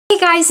Hey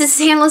guys, this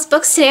is Handless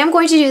Books. Today I'm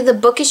going to do the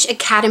Bookish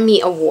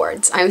Academy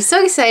Awards. I'm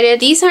so excited.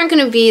 These aren't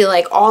going to be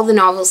like all the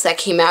novels that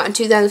came out in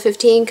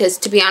 2015 because,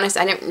 to be honest,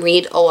 I didn't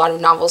read a lot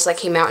of novels that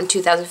came out in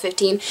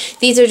 2015.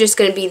 These are just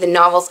going to be the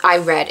novels I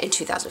read in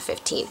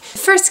 2015. The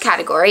first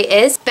category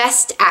is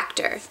Best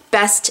Actor,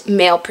 Best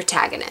Male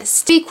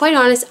Protagonist. To be quite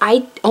honest,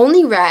 I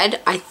only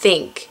read, I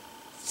think,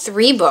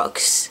 3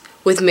 books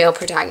with male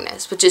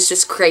protagonists, which is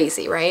just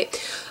crazy,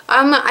 right?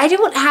 I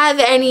don't have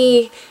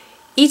any,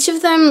 each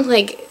of them,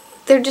 like,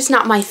 they're just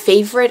not my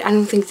favorite. I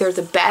don't think they're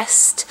the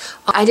best.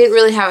 I didn't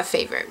really have a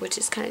favorite, which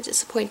is kind of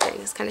disappointing.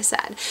 It's kind of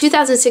sad.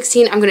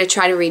 2016, I'm going to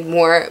try to read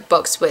more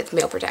books with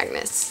male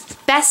protagonists.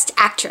 Best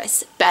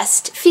Actress,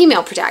 Best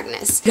Female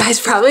Protagonist. You guys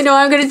probably know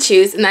what I'm going to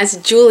choose, and that's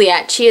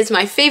Juliet. She is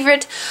my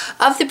favorite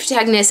of the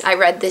protagonists I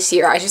read this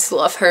year. I just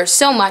love her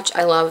so much.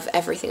 I love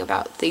everything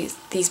about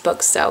these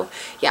books. So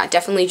yeah,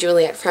 definitely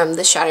Juliet from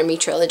the Shatter Me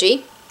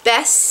trilogy.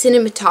 Best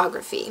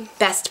Cinematography,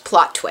 Best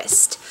Plot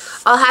Twist.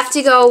 I'll have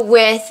to go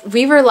with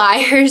We Were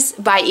Liars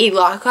by E.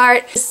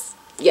 Lockhart.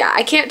 Yeah,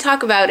 I can't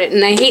talk about it,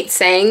 and I hate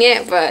saying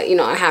it, but you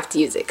know, I have to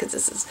use it because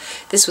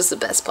this was the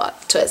best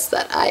plot twist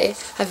that I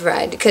have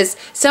read. Because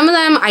some of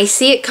them I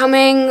see it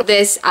coming,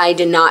 this I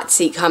did not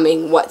see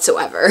coming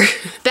whatsoever.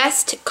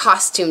 Best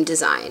Costume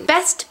Design,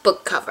 Best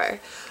Book Cover.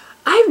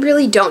 I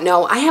really don't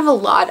know. I have a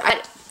lot.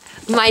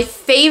 My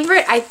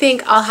favorite, I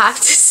think I'll have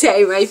to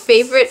say, my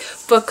favorite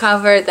book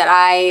cover that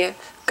I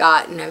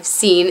got and I've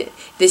seen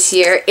this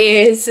year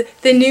is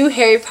the new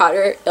Harry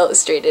Potter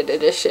Illustrated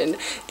Edition.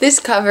 This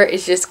cover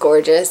is just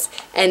gorgeous,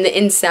 and the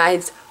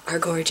insides are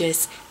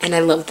gorgeous, and I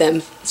love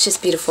them. It's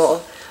just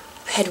beautiful.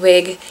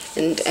 Hedwig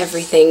and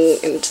everything,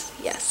 and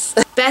yes.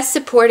 Best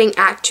Supporting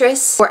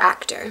Actress or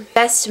Actor.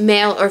 Best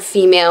Male or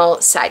Female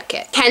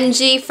Sidekick.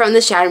 Kenji from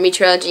the Shatter Me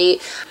trilogy.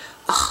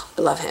 Oh,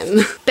 I love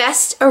him.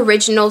 Best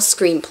Original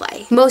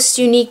Screenplay. Most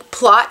Unique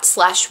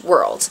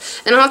Plot/World.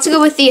 And I'll have to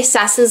go with The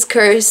Assassin's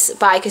Curse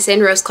by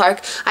Cassandra Rose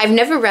Clarke. I've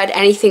never read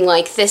anything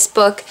like this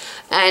book,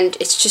 and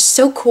it's just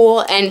so cool,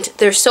 and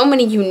there's so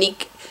many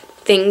unique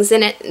things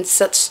in it, and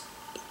such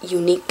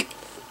unique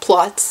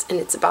plots, and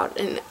it's about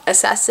an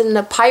assassin and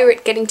a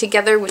pirate getting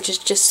together, which is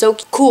just so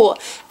cool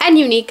and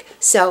unique.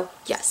 So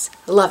yes,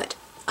 I love it.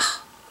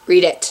 Oh,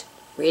 read it.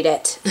 Read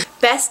it.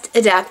 Best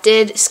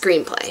Adapted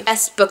Screenplay.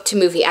 Best Book to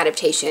Movie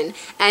Adaptation.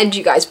 And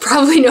you guys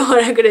probably know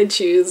what I'm going to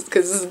choose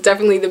because this is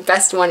definitely the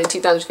best one in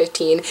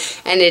 2015.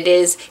 And it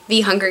is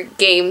The Hunger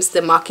Games, The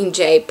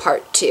Mockingjay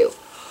Part 2.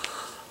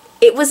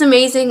 It was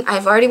amazing.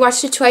 I've already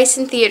watched it twice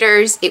in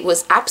theaters. It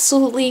was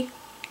absolutely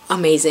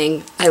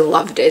amazing. I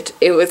loved it.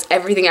 It was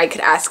everything I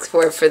could ask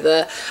for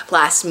the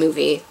last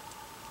movie.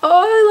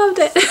 Oh, I loved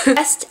it.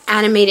 Best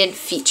Animated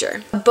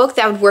Feature. A book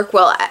that would work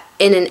well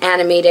in an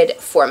animated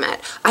format.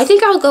 I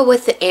think I'll go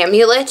with The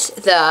Amulet,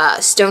 The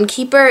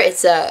Stonekeeper.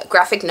 It's a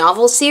graphic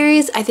novel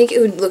series. I think it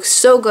would look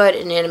so good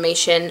in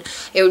animation.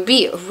 It would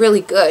be a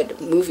really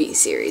good movie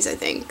series, I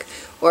think.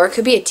 Or it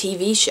could be a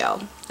TV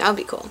show. That would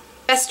be cool.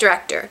 Best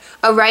Director.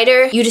 A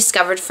writer you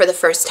discovered for the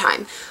first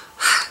time.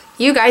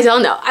 You guys all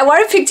know. I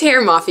want to pick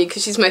Taylor Moffey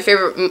because she's my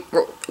favorite.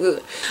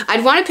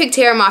 I'd want to pick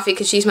Taylor Moffey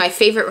because she's my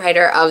favorite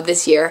writer of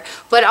this year.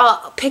 But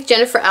I'll pick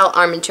Jennifer L.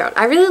 Armentrout.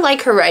 I really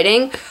like her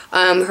writing.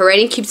 Her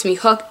writing keeps me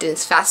hooked and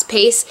it's fast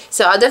paced.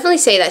 So I'll definitely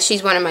say that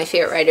she's one of my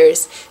favorite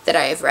writers that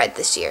I have read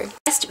this year.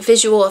 Best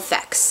Visual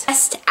Effects.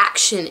 Best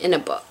Action in a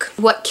Book.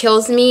 What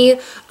Kills Me.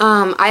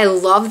 I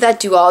love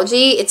that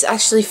duology. It's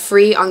actually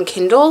free on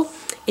Kindle.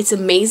 It's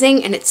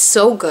amazing and it's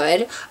so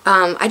good.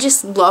 I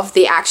just love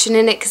the action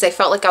in it because I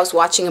felt like I was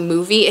watching a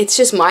movie. It's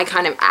just my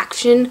kind of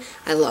action.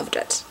 I loved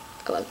it.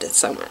 I loved it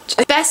so much.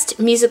 Best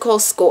Musical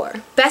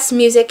Score. Best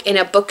Music in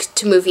a Book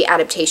to Movie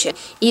Adaptation.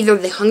 Either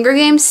the Hunger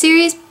Games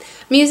series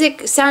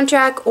music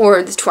soundtrack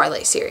or the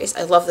Twilight series.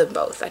 I love them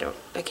both.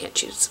 I can't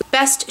choose.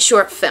 Best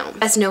Short Film.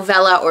 Best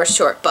Novella or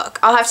Short Book.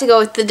 I'll have to go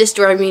with the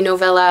Destroy Me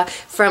novella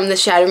from the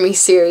Shatter Me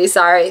series.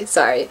 Sorry.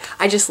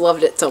 I just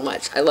loved it so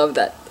much. I loved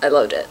that. I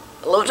loved it.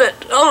 I loved it.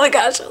 Oh my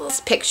gosh.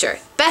 Best Picture.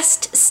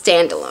 Best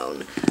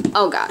Standalone.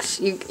 Oh gosh,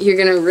 you're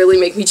gonna really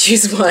make me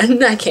choose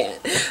one. I can't.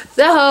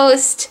 The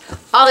Host.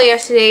 All the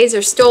Yesterdays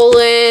Are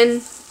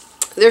Stolen.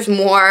 There's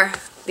more.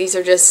 These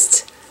are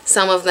just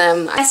some of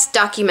them. Best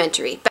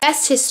Documentary.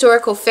 Best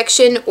Historical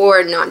Fiction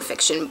or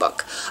Nonfiction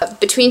Book.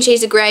 Between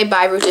Shades of Grey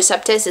by Ruta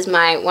Septis is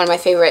one of my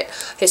favorite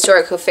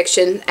historical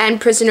fiction. And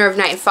Prisoner of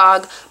Night and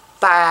Fog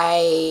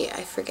by,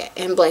 I forget,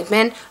 Anne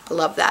Blankman. I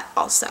love that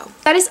also.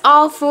 That is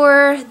all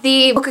for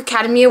the Book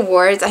Academy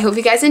Awards. I hope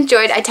you guys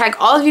enjoyed. I tag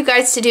all of you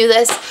guys to do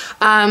this.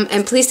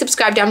 And please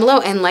subscribe down below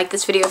and like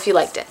this video if you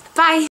liked it. Bye!